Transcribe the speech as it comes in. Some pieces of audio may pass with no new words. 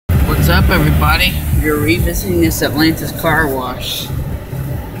up, everybody? We're revisiting this Atlantis car wash.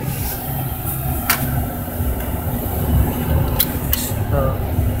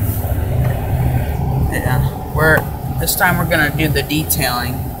 Yeah, this time we're gonna do the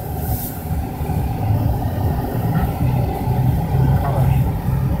detailing.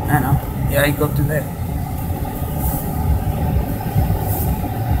 I know. Yeah, you go through there.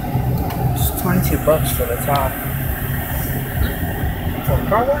 It's $22 for the top. For the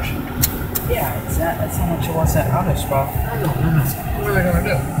car wash? Yeah, that's how much it was at auto spot. I don't know. What are they gonna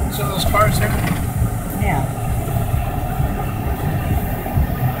do? Some of those cars there? Yeah.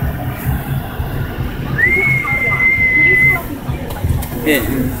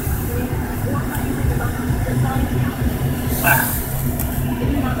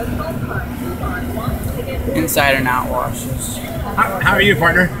 Inside and out washes. How are you,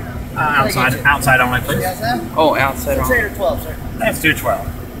 partner? Outside only, please. Oh, outside only. 6 or 12, sir. Let's do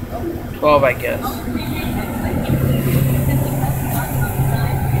 12. 12, I guess.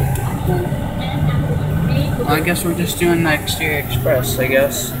 Well, I guess we're just doing the exterior express, I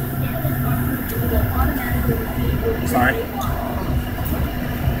guess. Sorry.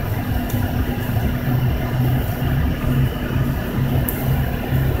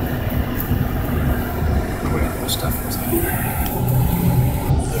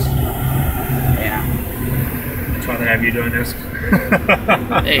 Yeah. That's why they have you doing this.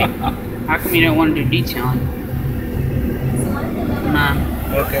 Hey, how come you don't want to do detailing? Nah.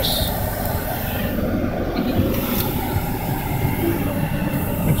 Focus.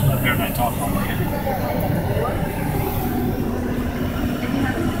 Which is up here and I talk all day.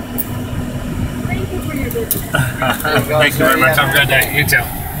 Thank you very much. Have a good day. You too.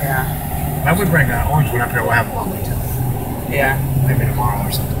 Yeah. I would bring an orange one up here. We'll have a long too. Yeah. Maybe tomorrow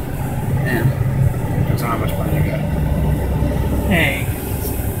or something. Yeah. Depends on how much money you got. Hey.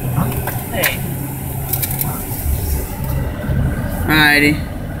 Hey. Alrighty.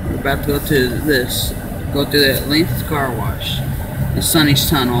 We're about to go to this. Go through the Atlantis car wash. The Sonnys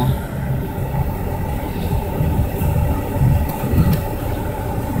tunnel.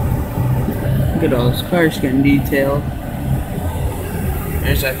 Look at all those cars getting detailed.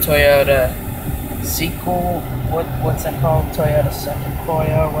 There's a Toyota Sequel. What's that called? Toyota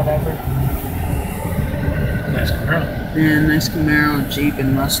Sequoia or whatever. Nice Camaro. Yeah, nice Camaro, Jeep,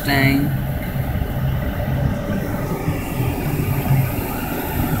 and Mustang.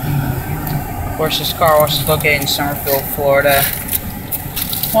 Of course, this car wash is located in Summerfield, Florida.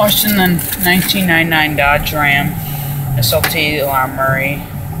 Washed in the 1999 Dodge Ram SLT Murray.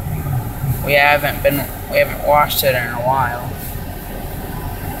 We haven't washed it in a while.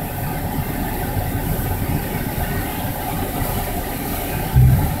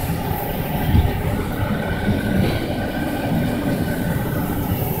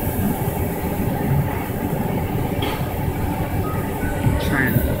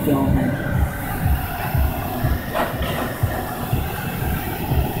 Trying to film it.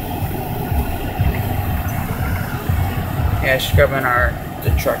 Yeah, scrubbing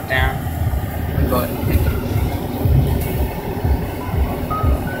the truck down. Go ahead.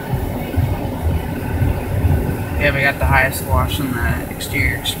 Yeah, we got the highest wash on the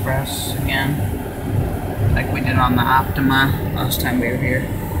exterior express again, like we did on the Optima last time we were here.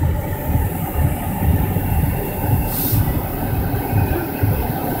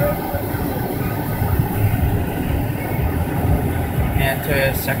 Yeah,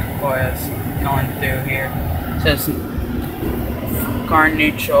 Toyota Sequoia's going through here. It says car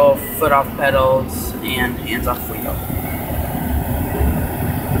neutral, foot off pedals, and hands off wheel.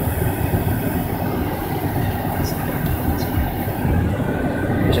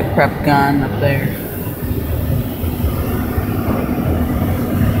 There's a prep gun up there.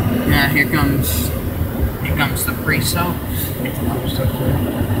 Yeah, here comes the pre-soap.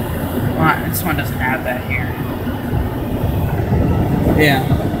 Well, this one doesn't have that here. Yeah.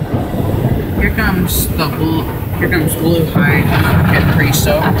 Here comes blue hide and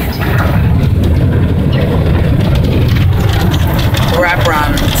pre-soap.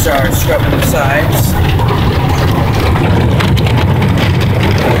 Wraparounds are scrubbing the sides.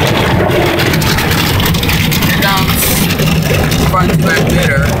 Here comes front to back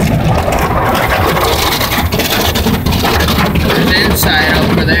bitter. There's the inside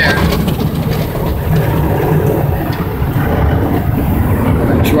over there.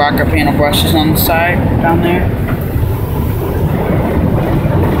 There's rocker panel brushes on the side down there.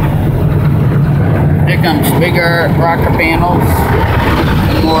 Here comes bigger rocker panels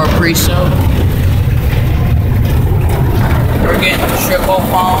and more pre-soap. We're getting triple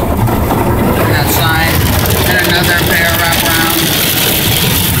foam on that side and another pair of wraparounds.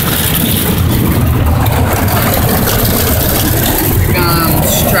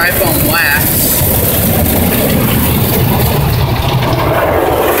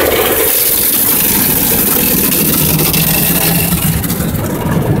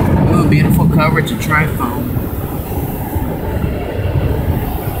 coverage of tri-foam.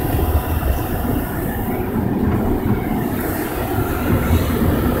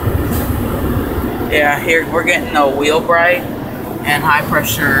 Yeah, here we're getting the wheel bright and high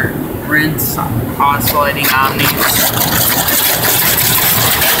pressure rinse oscillating on these.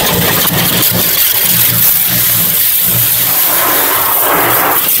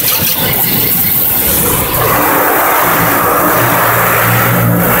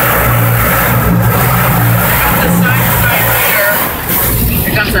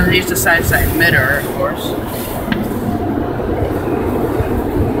 Here comes underneath the side mirror, of course.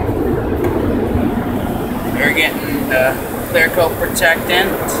 We're getting the clear coat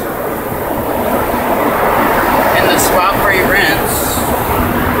protectant and the spot-free rinse.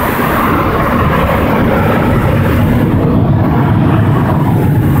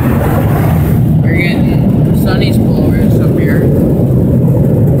 We're getting Sonnys blowers up here.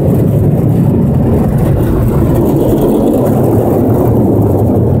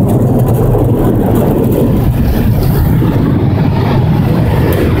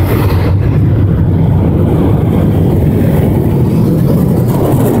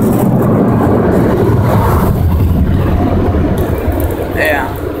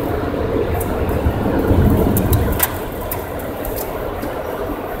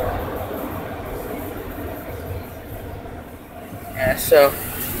 Yeah, so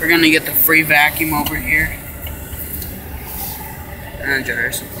we're gonna get the free vacuum over here and jar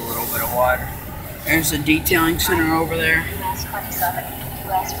us with a little bit of water. There's the detailing center over there. US 27,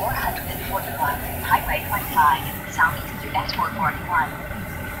 US 441, Highway 25, southeast to Export 41.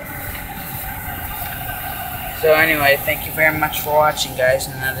 So anyway, thank you very much for watching, guys,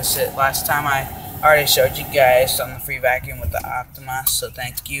 and that is it. Last time I already showed you guys on the free vacuum with the Optima, so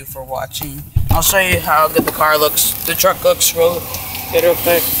thank you for watching. I'll show you how good the car looks. The truck looks real good real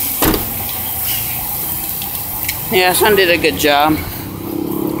quick. Yeah, son did a good job.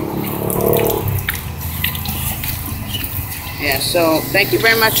 Yeah, so thank you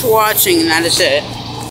very much for watching, and that is it.